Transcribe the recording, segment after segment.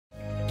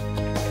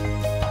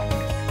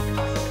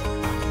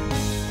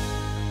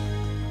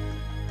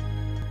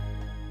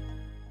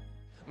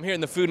I'm here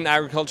in the Food and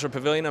Agriculture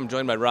Pavilion. I'm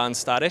joined by Ron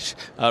Stotish.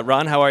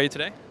 Ron, how are you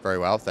today? Very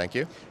well, thank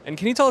you. And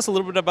can you tell us a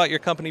little bit about your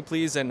company,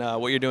 please, and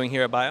what you're doing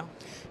here at Bio?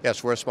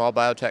 Yes, we're a small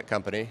biotech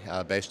company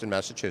based in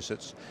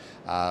Massachusetts.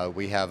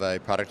 We have a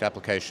product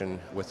application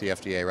with the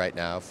FDA right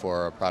now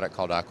for a product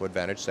called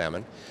AquAdvantage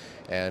Salmon.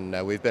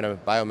 And we've been a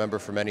Bio member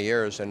for many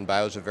years, and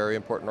Bio is a very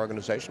important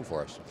organization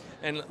for us.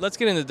 And let's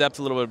get into depth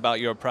a little bit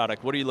about your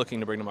product. What are you looking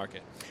to bring to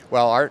market?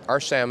 Well, our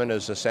salmon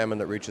is a salmon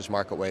that reaches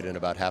market weight in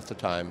about half the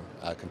time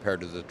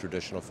compared to the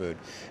traditional food.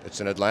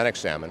 It's an Atlantic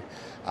salmon,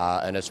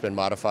 and it's been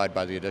modified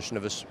by the addition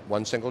of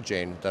one single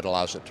gene that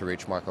allows it to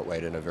reach market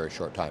weight in a very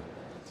short time.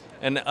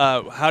 And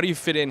how do you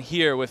fit in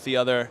here with the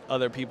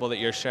other people that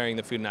you're sharing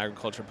the Food and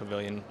Agriculture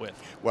Pavilion with?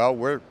 Well,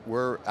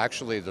 we're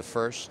actually the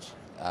first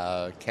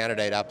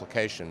candidate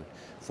application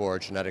for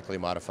genetically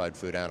modified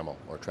food animal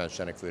or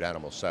transgenic food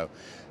animals. So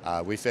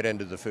we fit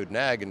into the food and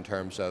ag in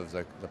terms of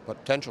the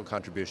potential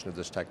contribution of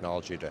this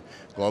technology to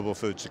global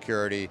food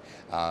security,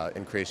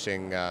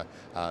 increasing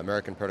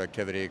American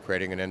productivity,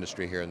 creating an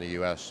industry here in the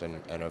U.S.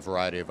 and a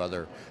variety of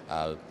other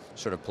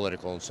sort of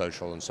political and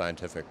social and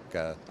scientific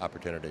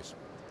opportunities.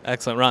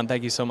 Excellent, Ron.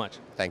 Thank you so much.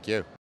 Thank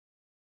you.